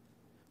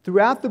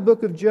 Throughout the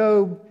book of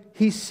Job,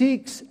 he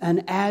seeks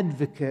an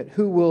advocate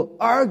who will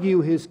argue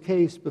his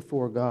case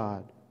before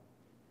God.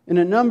 In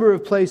a number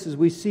of places,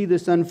 we see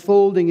this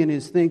unfolding in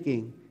his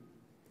thinking.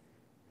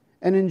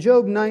 And in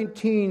Job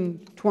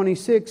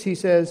 19:26, he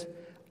says,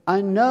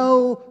 I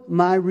know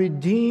my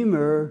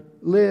Redeemer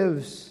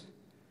lives,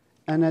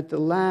 and at the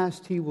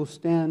last he will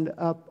stand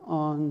up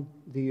on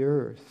the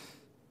earth.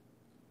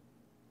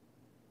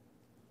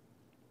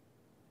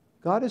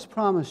 God has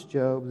promised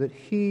Job that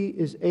he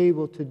is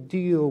able to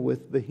deal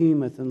with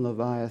behemoth and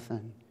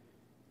Leviathan.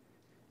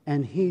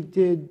 And he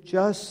did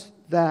just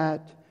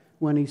that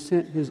when he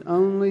sent his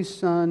only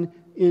Son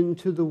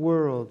into the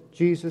world,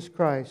 Jesus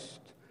Christ,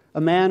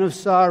 a man of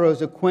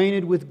sorrows,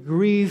 acquainted with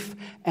grief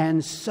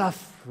and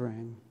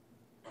suffering,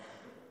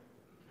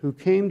 who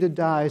came to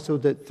die so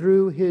that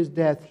through his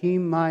death he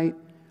might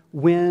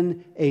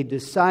win a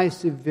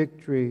decisive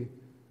victory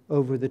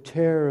over the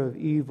terror of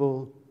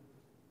evil,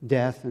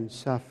 death, and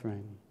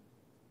suffering.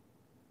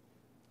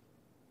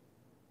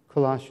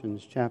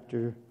 Colossians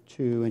chapter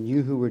 2, and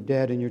you who were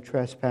dead in your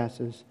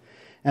trespasses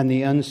and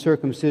the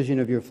uncircumcision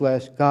of your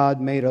flesh,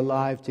 God made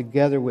alive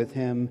together with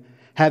him,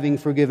 having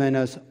forgiven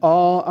us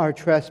all our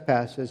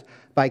trespasses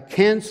by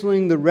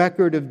canceling the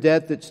record of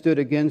debt that stood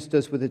against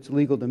us with its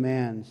legal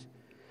demands.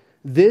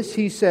 This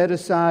he set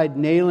aside,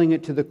 nailing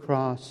it to the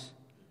cross.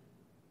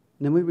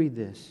 And then we read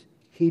this.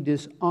 He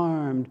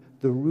disarmed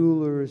the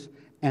rulers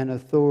and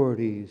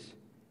authorities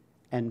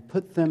and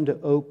put them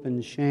to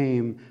open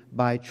shame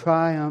by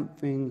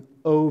triumphing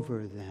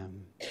over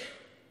them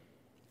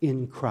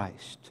in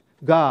Christ.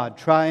 God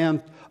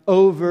triumphed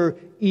over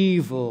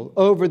evil,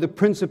 over the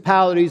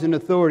principalities and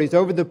authorities,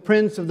 over the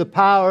prince of the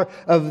power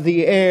of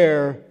the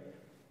air,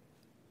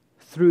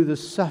 through the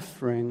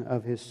suffering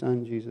of his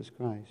Son, Jesus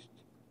Christ.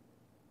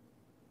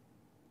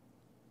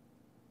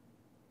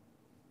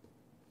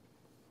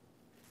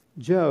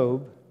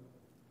 Job,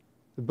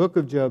 the book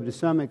of Job, to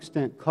some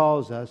extent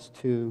calls us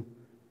to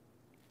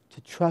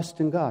trust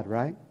in God,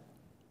 right?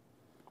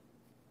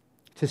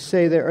 To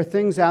say there are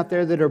things out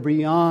there that are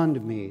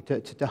beyond me,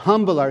 to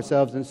humble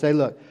ourselves and say,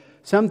 look,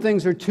 some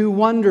things are too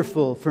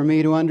wonderful for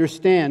me to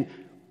understand.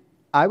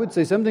 I would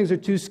say some things are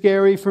too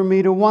scary for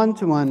me to want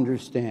to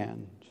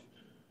understand.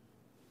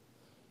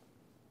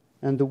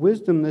 And the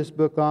wisdom this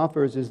book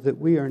offers is that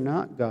we are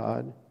not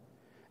God,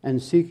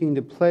 and seeking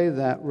to play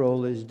that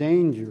role is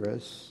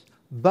dangerous.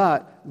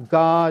 But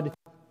God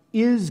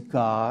is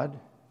God,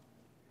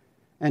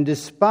 and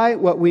despite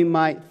what we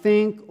might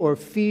think or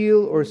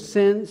feel or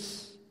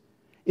sense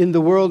in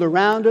the world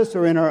around us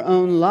or in our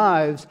own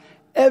lives,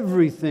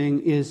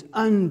 everything is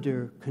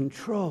under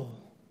control.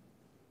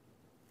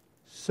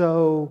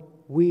 So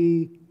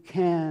we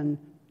can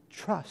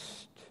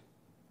trust.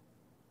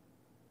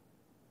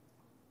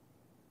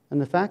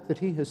 And the fact that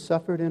he has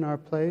suffered in our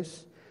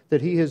place,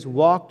 that he has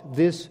walked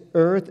this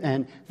earth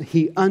and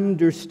he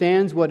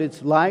understands what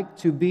it's like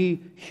to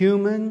be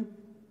human,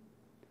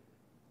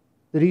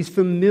 that he's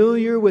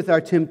familiar with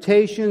our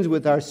temptations,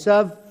 with our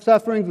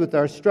sufferings, with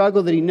our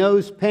struggle, that he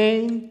knows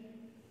pain,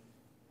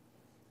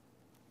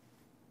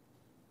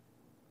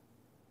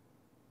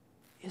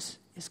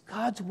 is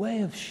God's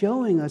way of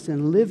showing us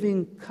in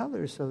living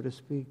color, so to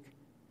speak,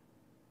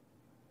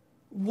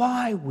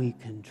 why we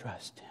can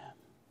trust him.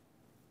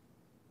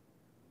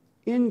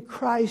 In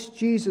Christ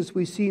Jesus,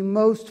 we see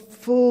most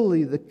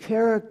fully the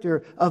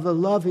character of a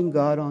loving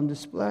God on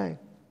display.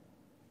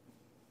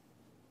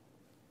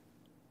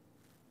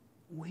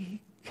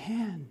 We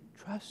can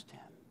trust him.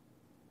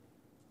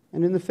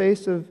 And in the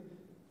face of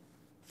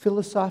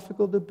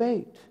philosophical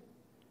debate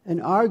and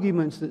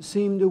arguments that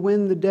seem to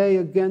win the day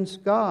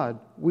against God,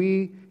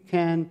 we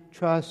can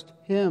trust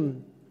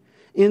him.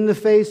 In the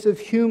face of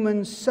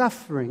human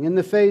suffering, in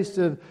the face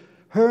of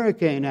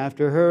hurricane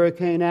after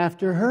hurricane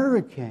after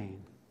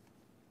hurricane,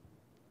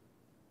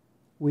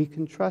 we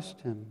can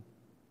trust him.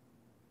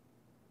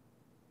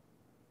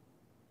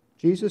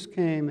 Jesus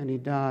came and he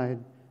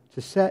died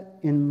to set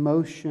in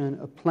motion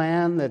a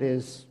plan that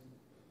is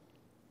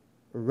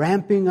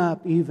ramping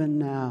up even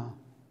now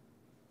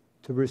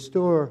to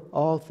restore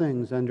all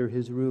things under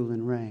his rule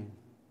and reign.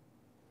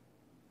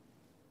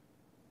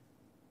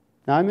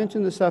 Now, I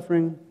mentioned the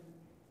suffering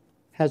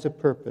has a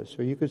purpose,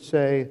 or you could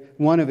say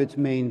one of its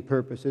main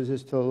purposes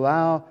is to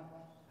allow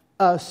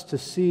us to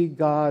see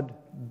God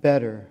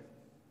better.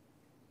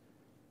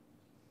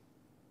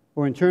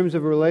 Or in terms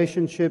of a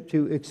relationship,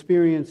 to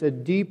experience a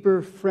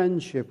deeper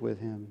friendship with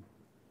him,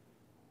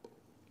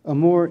 a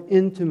more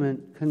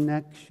intimate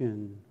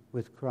connection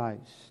with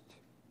Christ.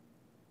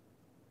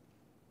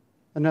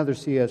 Another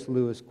C.S.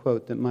 Lewis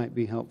quote that might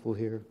be helpful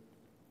here.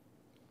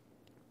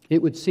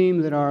 It would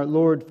seem that our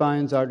Lord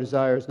finds our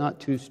desires not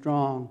too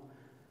strong,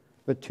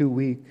 but too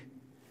weak.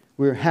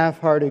 We're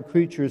half-hearted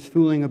creatures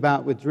fooling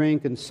about with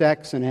drink and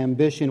sex and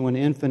ambition when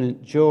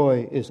infinite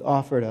joy is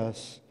offered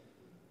us.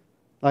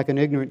 Like an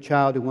ignorant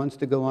child who wants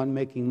to go on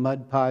making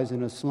mud pies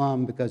in a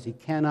slum because he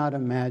cannot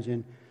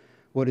imagine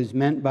what is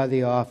meant by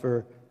the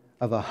offer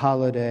of a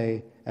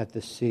holiday at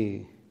the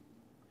sea.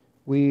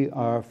 We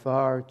are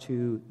far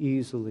too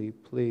easily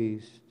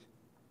pleased.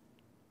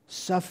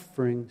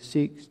 Suffering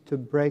seeks to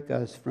break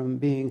us from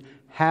being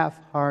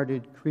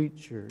half-hearted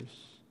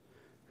creatures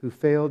who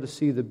fail to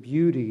see the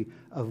beauty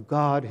of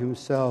God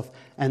himself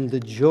and the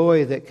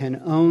joy that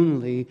can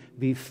only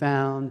be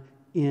found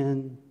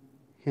in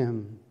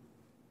him.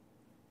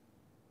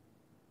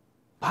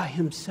 By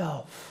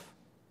himself.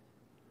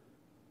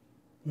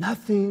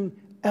 Nothing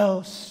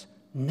else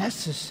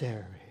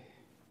necessary.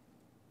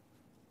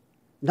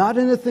 Not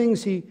in the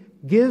things he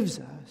gives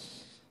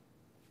us.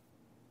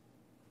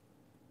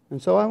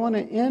 And so I want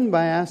to end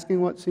by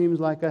asking what seems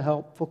like a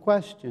helpful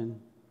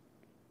question.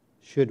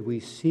 Should we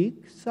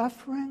seek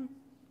suffering?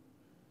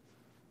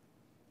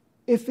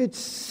 If it's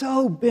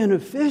so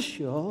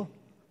beneficial,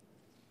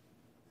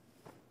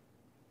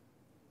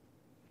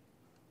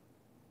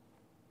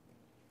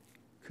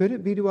 could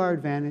it be to our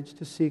advantage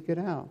to seek it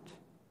out,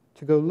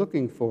 to go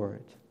looking for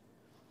it?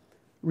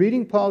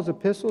 Reading Paul's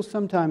epistles,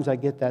 sometimes I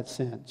get that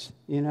sense,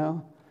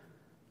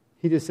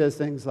 He just says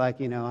things like,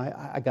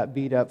 I got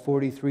beat up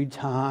 43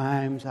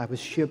 times, I was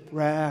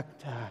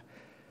shipwrecked.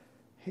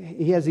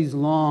 He has these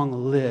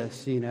long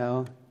lists,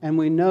 And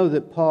we know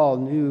that Paul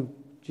knew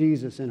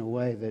Jesus in a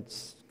way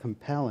that's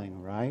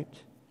compelling, right?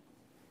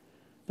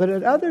 But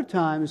at other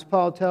times,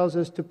 Paul tells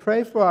us to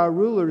pray for our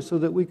rulers so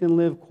that we can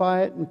live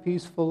quiet and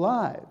peaceful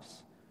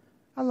lives.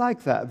 I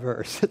like that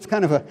verse. It's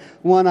kind of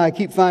one I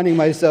keep finding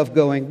myself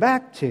going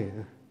back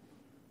to.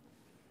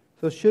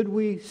 So should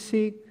we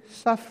seek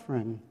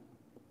suffering?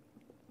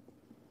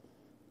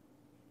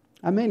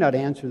 I may not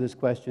answer this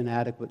question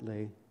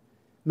adequately.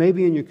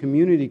 Maybe in your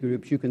community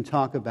groups you can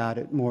talk about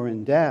it more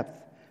in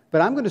depth.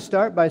 But I'm going to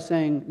start by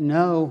saying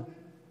no.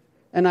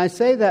 And I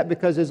say that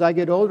because as I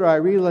get older, I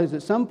realize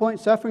at some point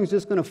suffering is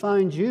just going to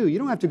find you. You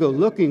don't have to go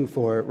looking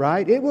for it,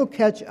 right? It will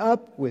catch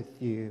up with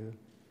you.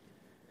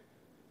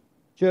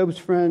 Job's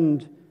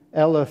friend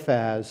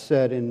Eliphaz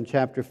said in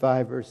chapter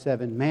 5, verse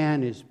 7,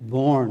 man is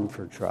born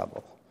for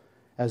trouble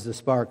as the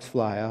sparks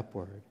fly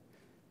upward.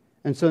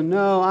 And so,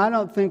 no, I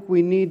don't think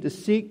we need to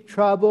seek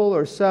trouble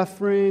or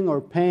suffering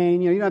or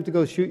pain. You don't have to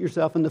go shoot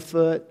yourself in the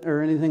foot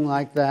or anything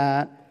like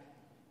that.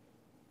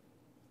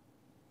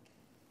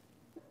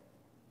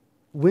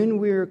 When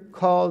we're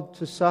called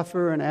to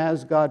suffer and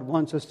as God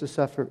wants us to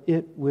suffer,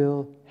 it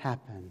will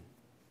happen.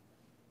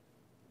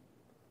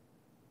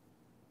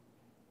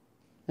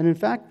 And in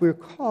fact, we're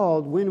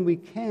called when we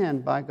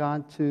can by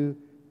God to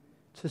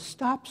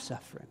stop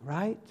suffering,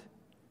 right?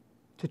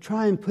 To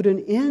try and put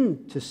an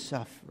end to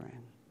suffering.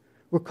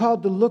 We're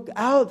called to look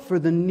out for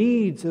the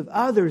needs of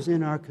others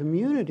in our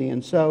community.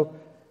 And so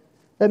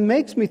that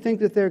makes me think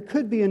that there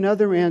could be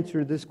another answer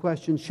to this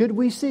question. Should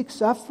we seek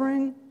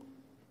suffering?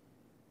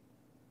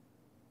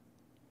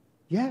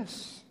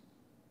 Yes.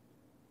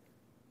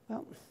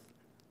 Well,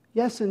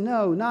 yes and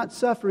no, not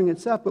suffering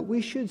itself, but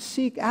we should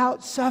seek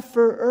out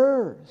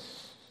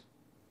sufferers.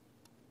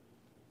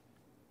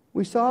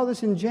 We saw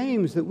this in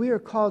James, that we are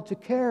called to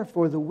care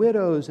for the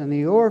widows and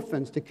the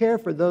orphans, to care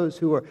for those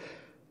who are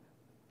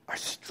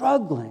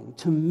struggling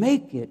to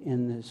make it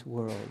in this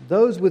world,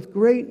 those with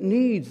great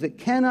needs that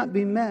cannot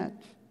be met.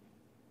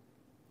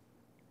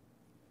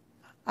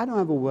 I don't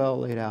have a well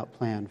laid out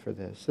plan for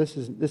this.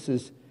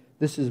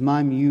 This is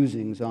my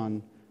musings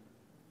on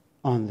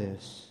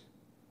this.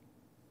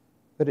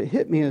 But it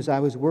hit me as I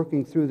was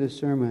working through this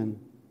sermon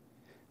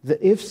that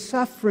if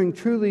suffering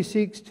truly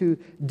seeks to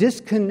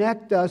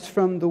disconnect us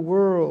from the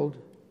world,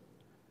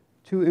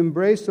 to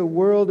embrace a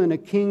world and a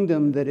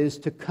kingdom that is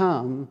to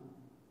come,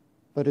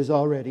 but is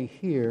already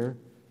here,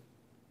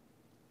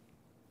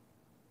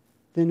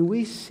 then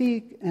we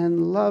seek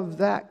and love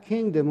that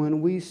kingdom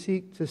when we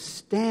seek to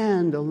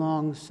stand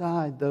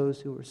alongside those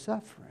who are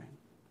suffering.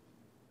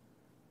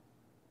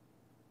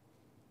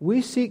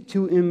 We seek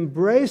to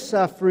embrace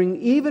suffering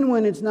even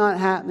when it's not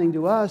happening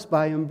to us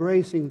by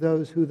embracing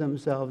those who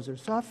themselves are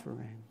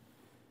suffering.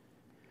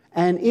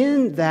 And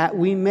in that,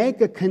 we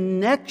make a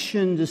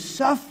connection to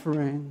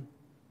suffering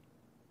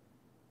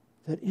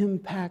that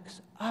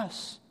impacts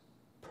us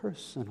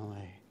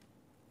personally.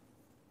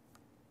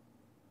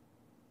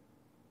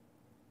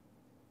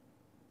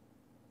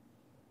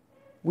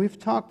 We've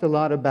talked a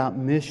lot about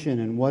mission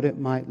and what it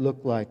might look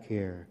like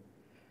here.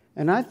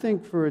 And I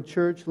think for a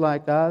church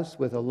like us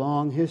with a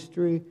long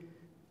history,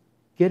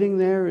 getting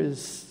there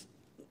is,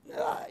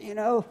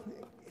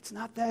 it's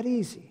not that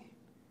easy.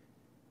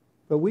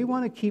 But we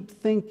want to keep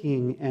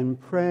thinking and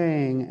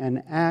praying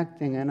and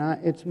acting, and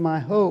it's my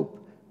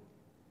hope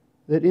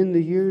that in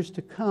the years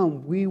to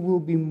come, we will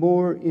be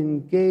more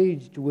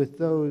engaged with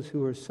those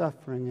who are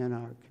suffering in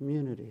our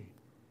community.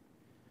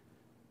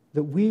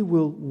 That we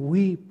will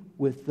weep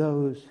with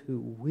those who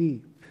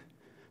weep.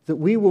 That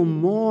we will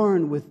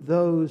mourn with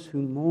those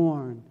who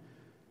mourn.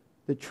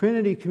 The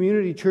Trinity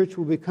Community Church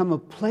will become a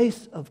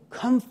place of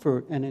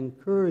comfort and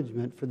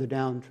encouragement for the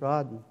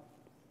downtrodden.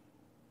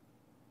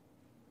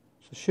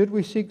 So should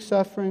we seek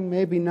suffering?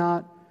 Maybe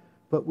not,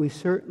 but we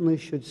certainly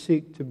should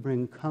seek to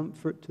bring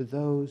comfort to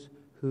those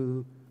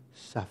who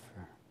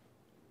suffer.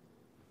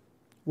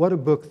 What a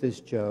book, this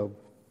Job.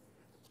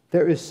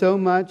 There is so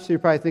much. So you're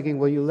probably thinking,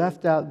 well, you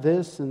left out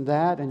this and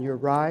that, and you're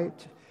right.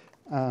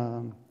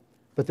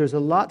 But there's a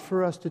lot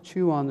for us to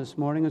chew on this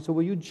morning. And so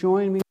will you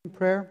join me in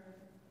prayer?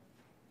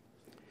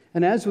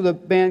 And as the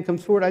band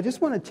comes forward, I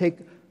just want to take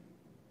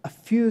a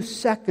few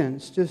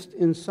seconds just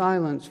in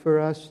silence for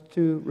us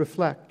to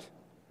reflect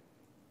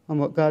on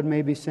what God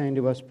may be saying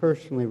to us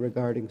personally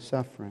regarding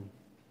suffering.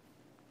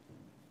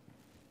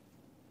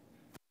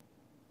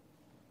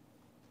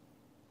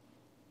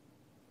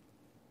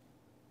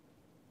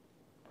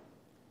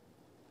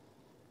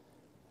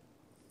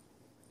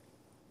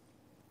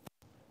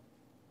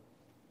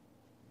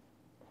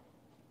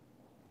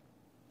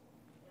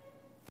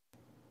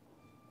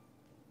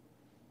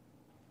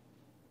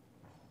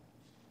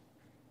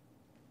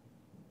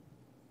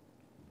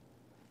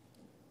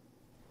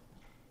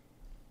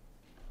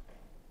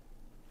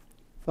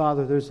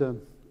 Father,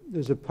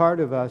 there's a part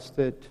of us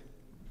that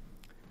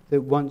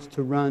wants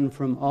to run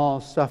from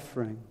all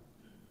suffering,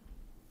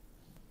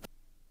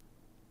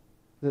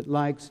 that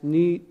likes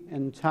neat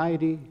and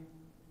tidy,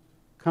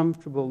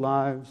 comfortable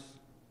lives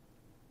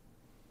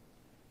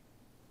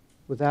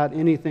without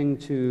anything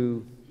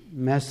to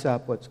mess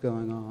up what's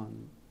going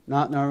on,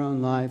 not in our own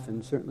life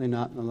and certainly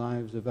not in the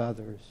lives of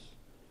others.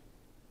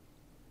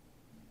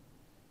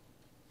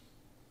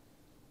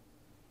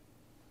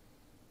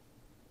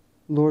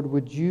 Lord,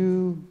 would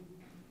you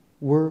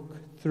work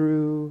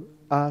through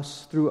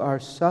us, through our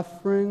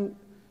suffering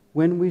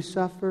when we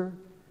suffer?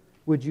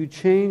 Would you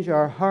change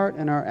our heart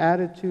and our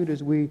attitude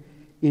as we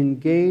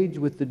engage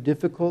with the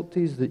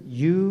difficulties that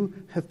you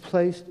have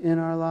placed in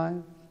our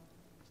lives?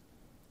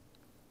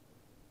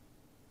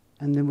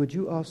 And then would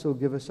you also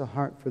give us a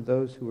heart for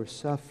those who are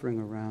suffering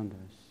around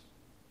us?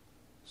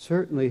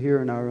 Certainly here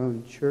in our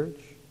own church,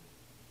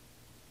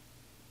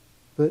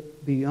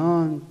 but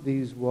beyond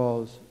these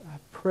walls, I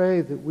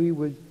pray that we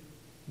would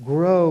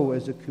grow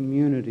as a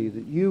community,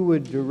 that you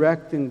would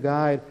direct and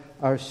guide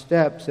our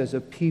steps as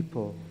a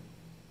people,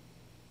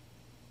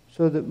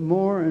 so that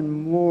more and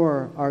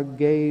more our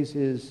gaze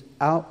is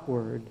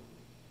outward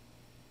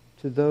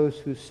to those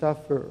who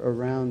suffer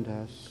around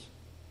us,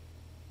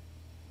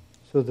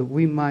 so that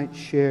we might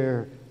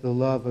share the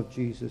love of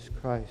Jesus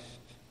Christ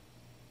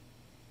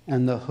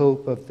and the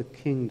hope of the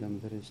kingdom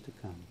that is to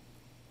come.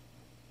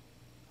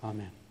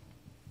 Amen.